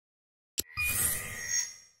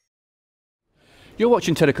You're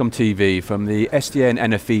watching TelecomTV from the SDN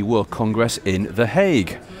NFV World Congress in The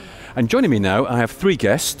Hague. And joining me now, I have three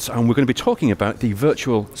guests, and we're going to be talking about the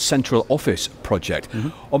Virtual Central Office project.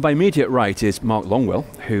 On my immediate right is Mark Longwell,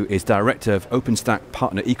 who is Director of OpenStack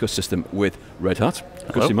Partner Ecosystem with Red Hat.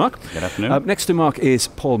 Good to see you, Mark. Good afternoon. Next to Mark is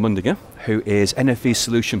Paul Mundinger, who is NFV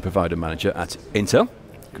Solution Provider Manager at Intel.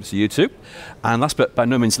 Good to see you too. And last but by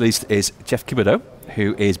no means least is Jeff Kibodeaux,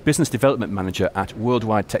 who is Business Development Manager at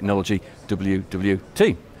Worldwide Technology,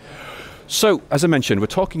 WWT. So, as I mentioned, we're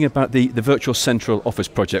talking about the Virtual Central Office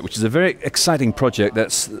project, which is a very exciting project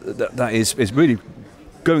that is really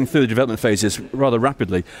going through the development phases rather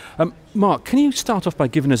rapidly. Mark, can you start off by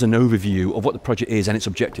giving us an overview of what the project is and its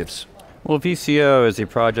objectives? Well, VCO is a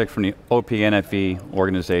project from the OPNFV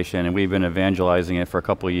organization, and we've been evangelizing it for a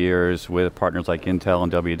couple of years with partners like Intel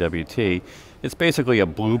and WWT. It's basically a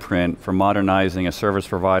blueprint for modernizing a service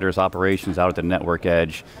provider's operations out at the network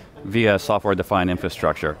edge via software-defined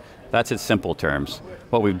infrastructure. That's its simple terms.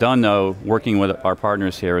 What we've done, though, working with our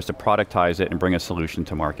partners here, is to productize it and bring a solution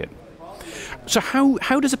to market. So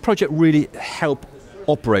how does a project really help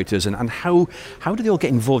operators, and how do they all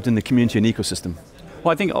get involved in the community and ecosystem?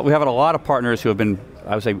 Well, I think we have a lot of partners who have been,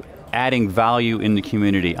 I would say, adding value in the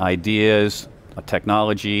community, ideas,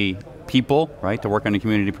 technology, people, right, to work on a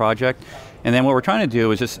community project. And then what we're trying to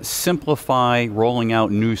do is just simplify rolling out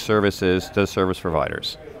new services to service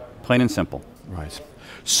providers. Plain and simple. Right.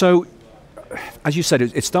 So, as you said,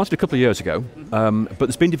 it started a couple of years ago, but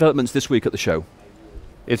there's been developments this week at the show.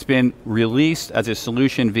 It's been released as a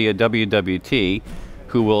solution via WWT,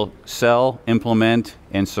 who will sell, implement,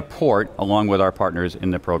 and support along with our partners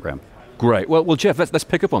in the program. Great. Well, Jeff, let's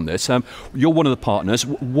pick up on this. You're one of the partners.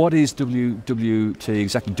 What is WWT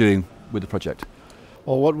exactly doing with the project?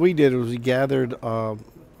 Well, what we did was we gathered,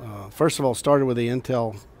 first of all, started with the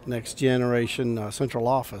Intel next generation central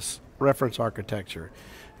office reference architecture.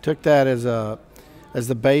 Took that as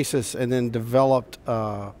the basis and then developed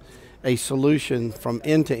a solution from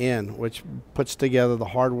end to end, which puts together the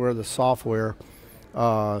hardware, the software,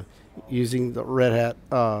 using the Red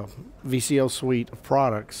Hat VCO suite of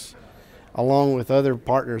products, along with other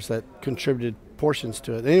partners that contributed portions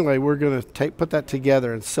to it. Anyway, we're going to put that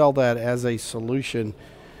together and sell that as a solution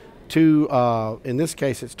to, in this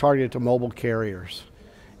case, it's targeted to mobile carriers,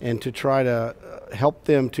 and to try to help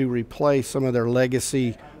them to replace some of their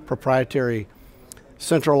legacy proprietary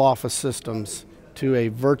central office systems to a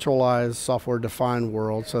virtualized software-defined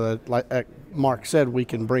world, so that, like Mark said, we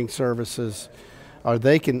can bring services, or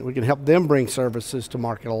we can help them bring services to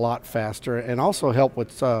market a lot faster, and also help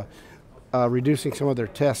with reducing some of their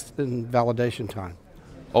test and validation time.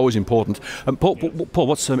 Always important. Paul,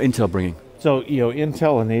 what's Intel bringing? So,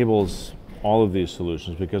 Intel enables all of these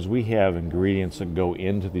solutions because we have ingredients that go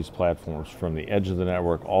into these platforms from the edge of the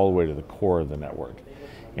network all the way to the core of the network.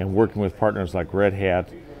 And working with partners like Red Hat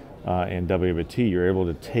and WWT, you're able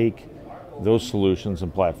to take those solutions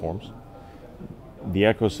and platforms, the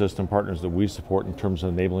ecosystem partners that we support in terms of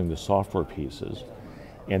enabling the software pieces,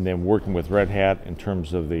 and then working with Red Hat in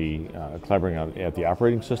terms of the collaborating at the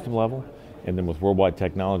operating system level, and then with Worldwide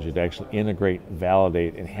Technology to actually integrate,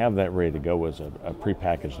 validate, and have that ready to go as a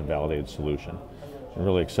prepackaged and validated solution, and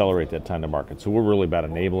really accelerate that time to market. So we're really about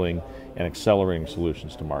enabling and accelerating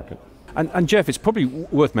solutions to market. And Jeff, it's probably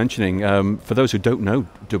worth mentioning, for those who don't know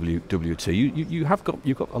WWT,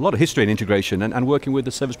 you've got a lot of history in integration and working with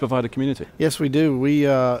the service provider community. Yes, we do. We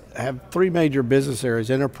have three major business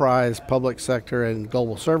areas: enterprise, public sector, and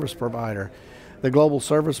global service provider. The global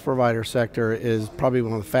service provider sector is probably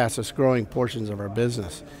one of the fastest growing portions of our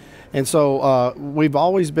business. And so we've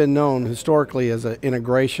always been known historically as an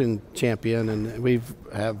integration champion, and we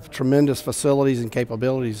have tremendous facilities and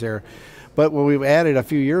capabilities there. But what we've added a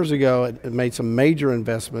few years ago, it made some major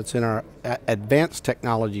investments in our Advanced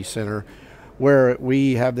Technology Center, where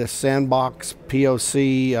we have this sandbox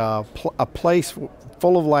POC, a place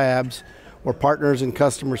full of labs where partners and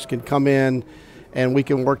customers can come in, and we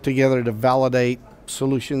can work together to validate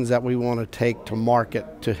solutions that we want to take to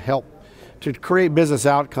market to help to create business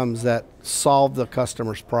outcomes that solve the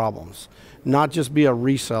customer's problems. Not just be a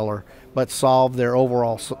reseller, but solve their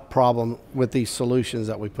overall problem with these solutions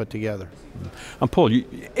that we put together. And Paul,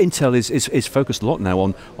 Intel is focused a lot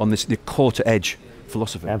now on this the core to edge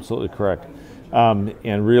philosophy. Absolutely correct.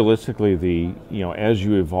 And realistically, as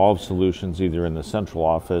you evolve solutions either in the central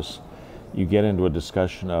office, you get into a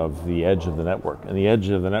discussion of the edge of the network. And the edge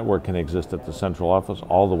of the network can exist at the central office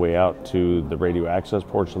all the way out to the radio access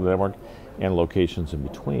portion of the network and locations in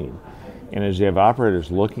between. And as you have operators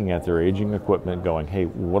looking at their aging equipment going, hey,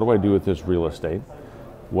 what do I do with this real estate?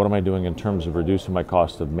 What am I doing in terms of reducing my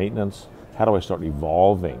cost of maintenance? How do I start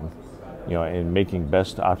evolving and making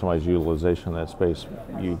best optimized utilization of that space.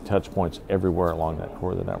 You touch points everywhere along that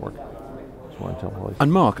core of the network.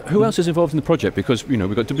 And Mark, who else is involved in the project? Because we've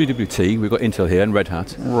got WWT, we've got Intel here, and Red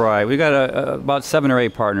Hat. Right, we've got about 7 or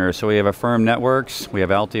 8 partners. So we have Affirm Networks, we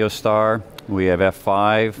have Altiostar, we have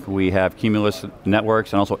F5, we have Cumulus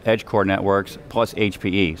Networks, and also EdgeCore Networks, plus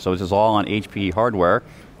HPE. So this is all on HPE hardware,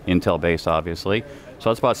 Intel-based obviously.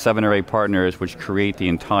 So that's about 7 or 8 partners which create the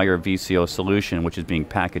entire VCO solution, which is being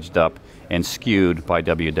packaged up and skewed by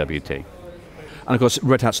WWT. And of course,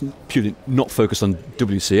 Red Hat's purely not focused on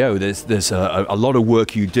WCO. There's a lot of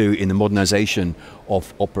work you do in the modernization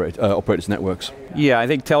of operators' networks. Yeah, I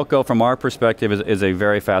think telco, from our perspective, is a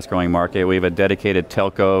very fast-growing market. We have a dedicated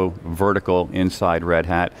telco vertical inside Red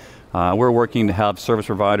Hat. We're working to have service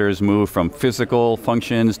providers move from physical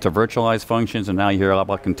functions to virtualized functions, and now you hear a lot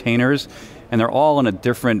about containers. And they're all on a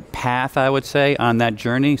different path, I would say, on that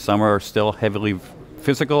journey. Some are still heavily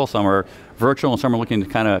physical, some are virtual, and some are looking to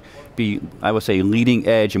kind of be, I would say, leading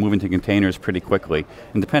edge and moving to containers pretty quickly.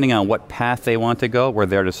 And depending on what path they want to go, we're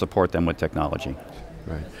there to support them with technology.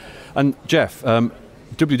 Right. And Jeff,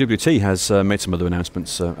 WWT has made some other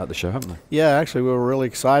announcements at the show, haven't they? Yeah, actually we were really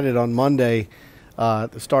excited. On Monday,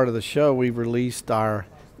 at the start of the show, we released our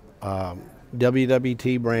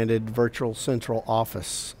WWT branded Virtual Central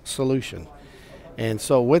Office solution. And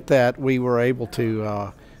so with that, we were able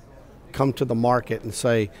to come to the market and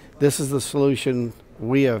say, this is the solution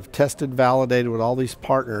we have tested, validated with all these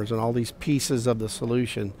partners and all these pieces of the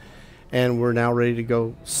solution, and we're now ready to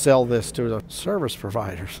go sell this to the service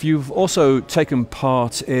providers. You've also taken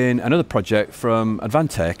part in another project from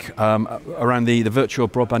Advantech around the virtual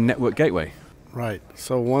broadband network gateway. Right,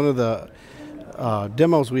 so one of the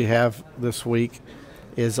demos we have this week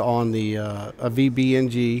is on the a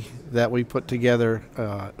VBNG that we put together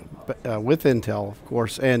with Intel, of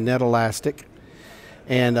course, and NetElastic,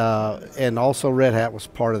 and also Red Hat was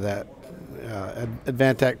part of that.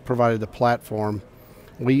 Advantech provided the platform.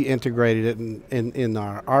 We integrated it in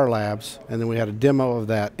our labs, and then we had a demo of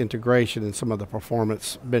that integration and some of the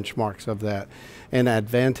performance benchmarks of that. And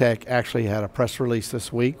Advantech actually had a press release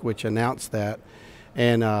this week which announced that,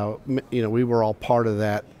 and we were all part of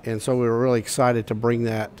that, and so we were really excited to bring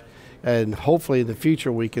that, and hopefully in the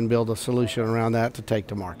future we can build a solution around that to take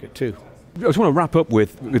to market too. I just want to wrap up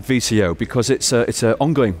with VCO because it's an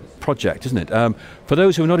ongoing project, isn't it? For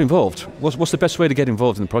those who are not involved, what's the best way to get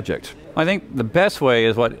involved in the project? I think the best way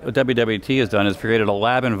is what WWT has done, is created a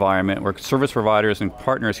lab environment where service providers and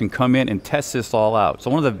partners can come in and test this all out. So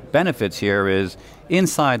one of the benefits here is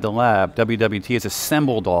inside the lab, WWT has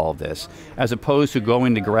assembled all of this, as opposed to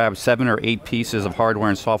going to grab 7 or 8 pieces of hardware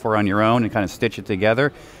and software on your own and kind of stitch it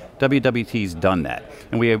together. WWT's done that.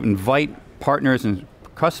 And we invite partners and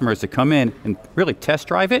customers to come in and really test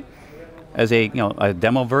drive it as a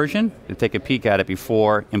demo version to take a peek at it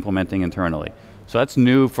before implementing internally. So that's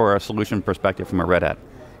new for a solution perspective from a Red Hat.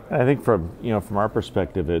 I think from our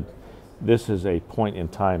perspective, this is a point in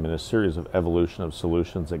time in a series of evolution of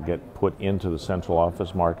solutions that get put into the central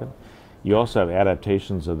office market. You also have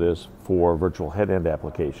adaptations of this for virtual head-end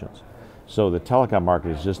applications. So the telecom market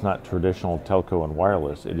is just not traditional telco and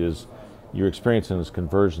wireless. It is, you're experiencing this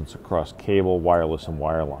convergence across cable, wireless, and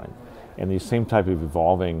wireline. And these same type of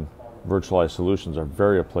evolving virtualized solutions are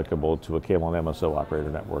very applicable to a cable and MSO operator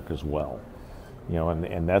network as well.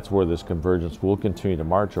 And that's where this convergence will continue to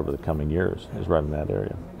march over the coming years, is right in that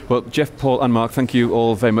area. Well, Jeff, Paul, and Mark, thank you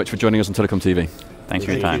all very much for joining us on TelecomTV. Thanks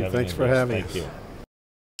for your time. Thanks for having us. Thank you.